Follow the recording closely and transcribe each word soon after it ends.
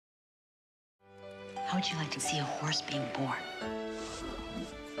How would you like to see a horse being born?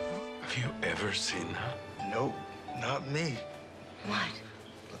 Have you ever seen that? Nope, not me. What?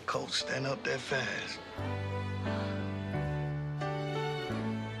 The colt stand up that fast.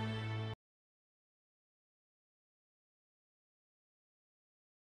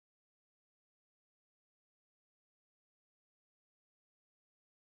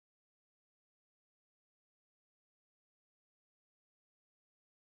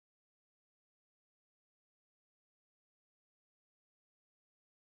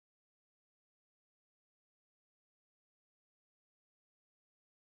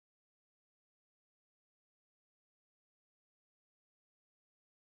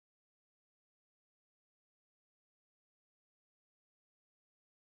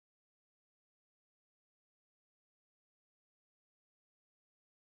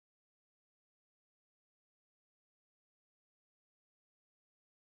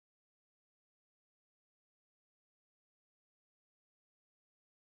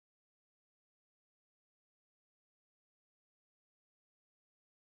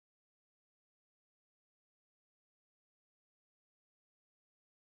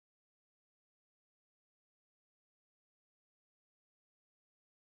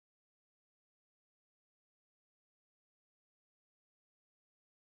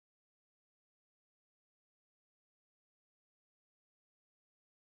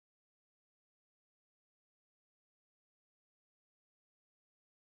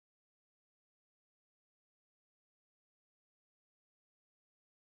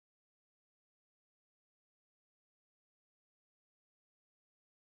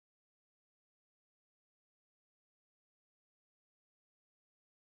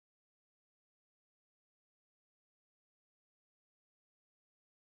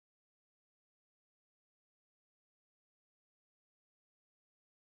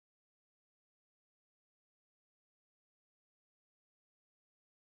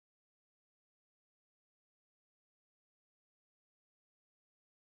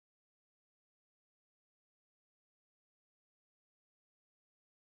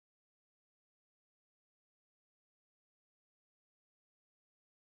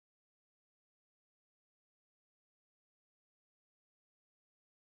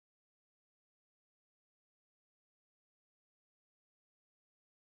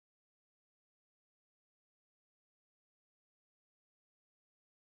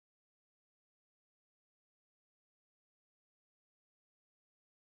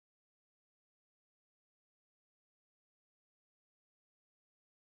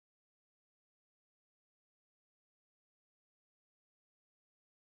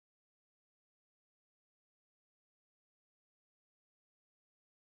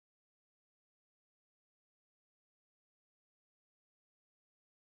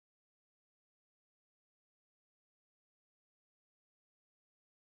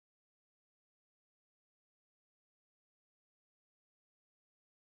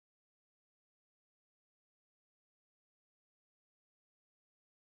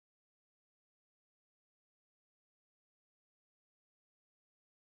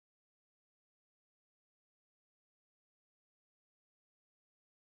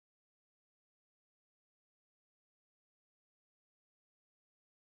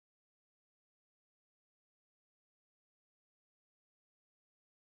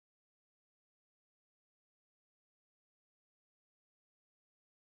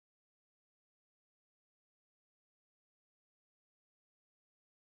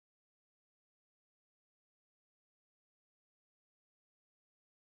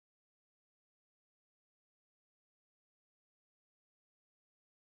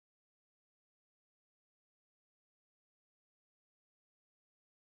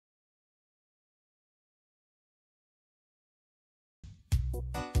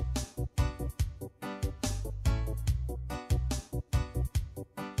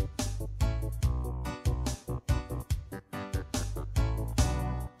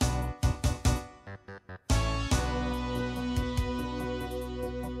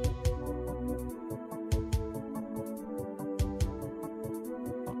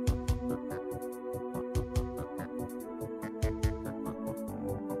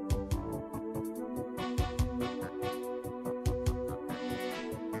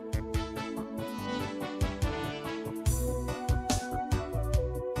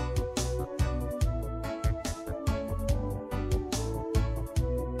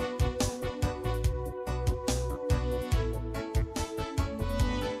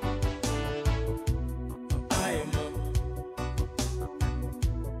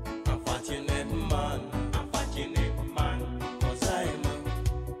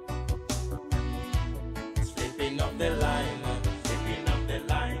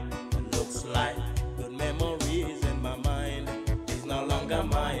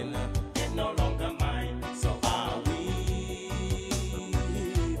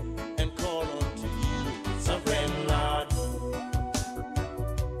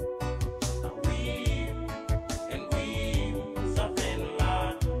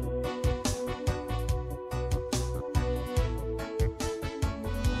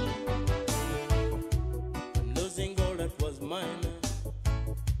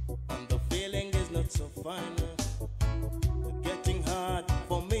 fine. Getting hard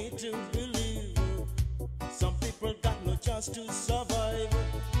for me to believe. Some people got no chance to survive.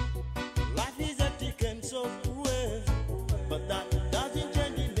 Life is a ticket so cruel, but that doesn't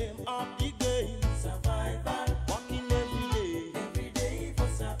change the name of the game. Survival, walking every day for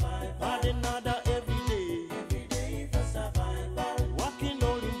survival. But another every day for survival. Walking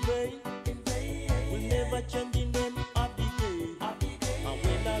all in vain, will never change the name of the game. And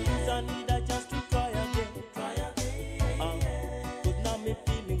when I lose, I need a chance to try again. But now me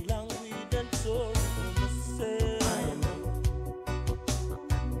feeling languid and sorry for myself.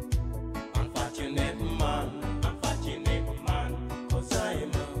 Unfortunate man, 'cause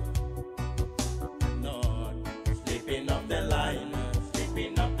I'm not sleeping up the line,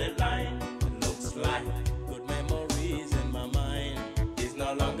 Looks like good memories in my mind is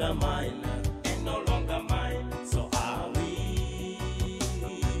no longer mine, ain't no longer mine. So I weep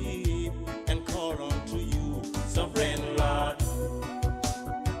and call on to you, sovereign Lord.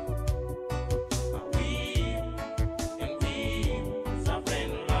 I weep and weep,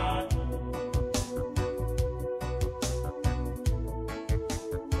 sovereign Lord.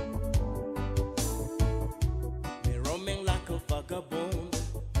 Me roaming like a vagabond,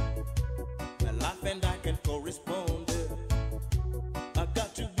 I laugh and I can correspond. I got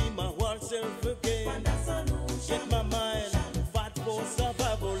to be my whole self again. Get my mind, fight for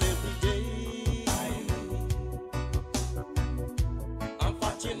survival every day.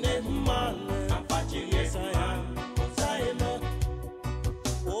 Unfortunate man, yes I am. 'Cause I am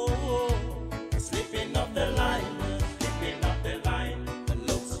slipping up the line, It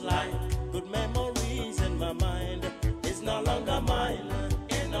looks like good memories in my mind is no longer mine,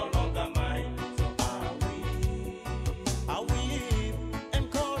 ain't no longer mine. So I weep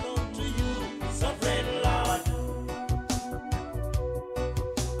and call on to you. So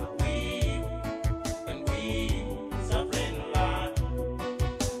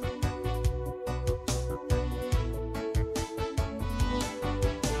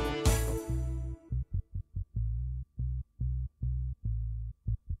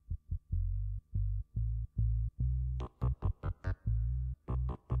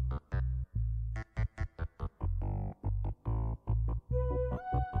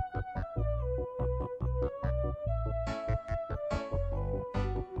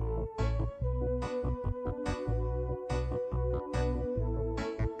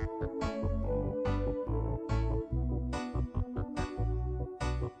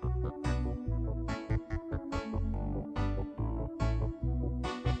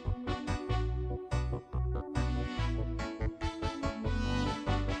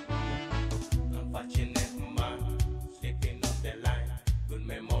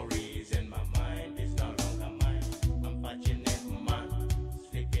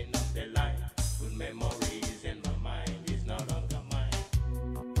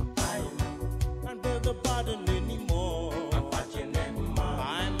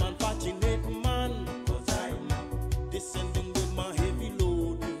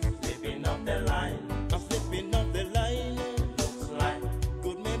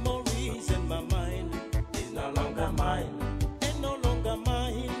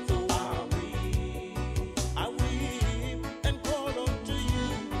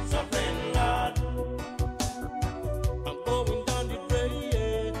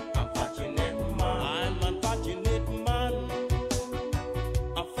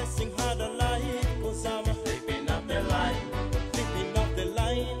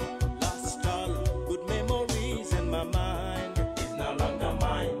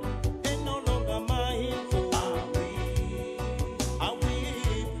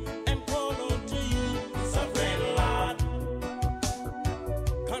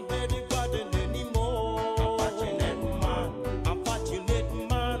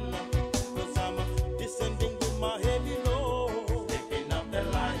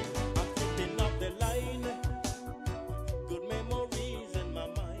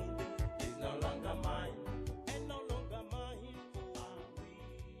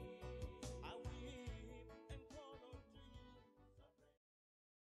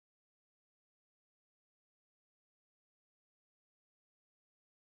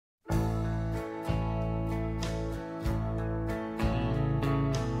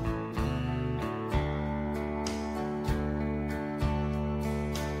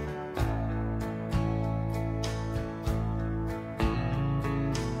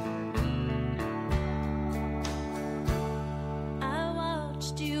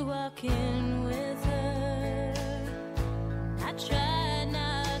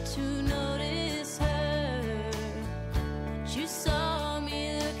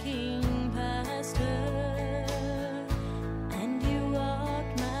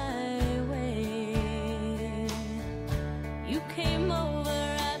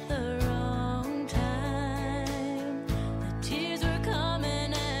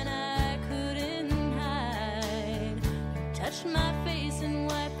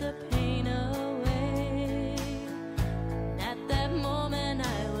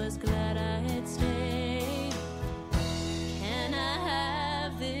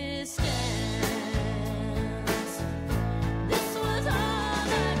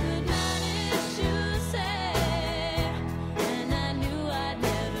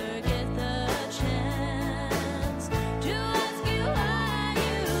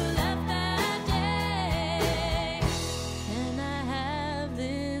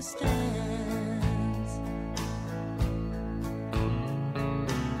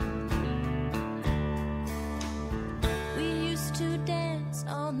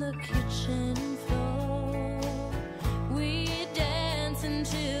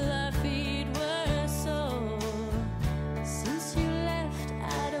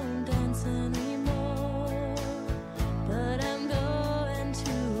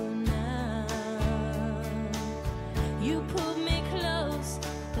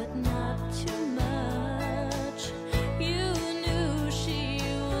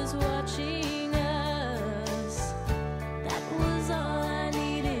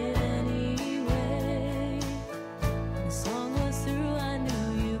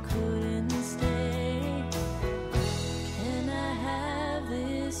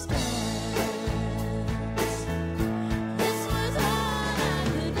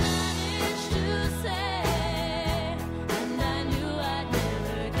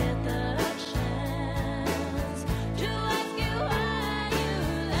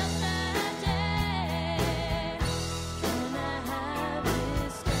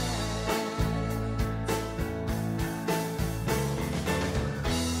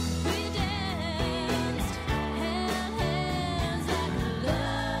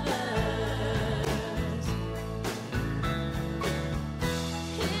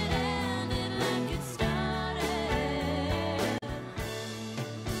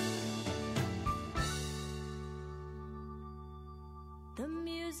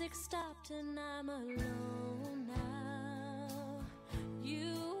music stopped and I'm alone.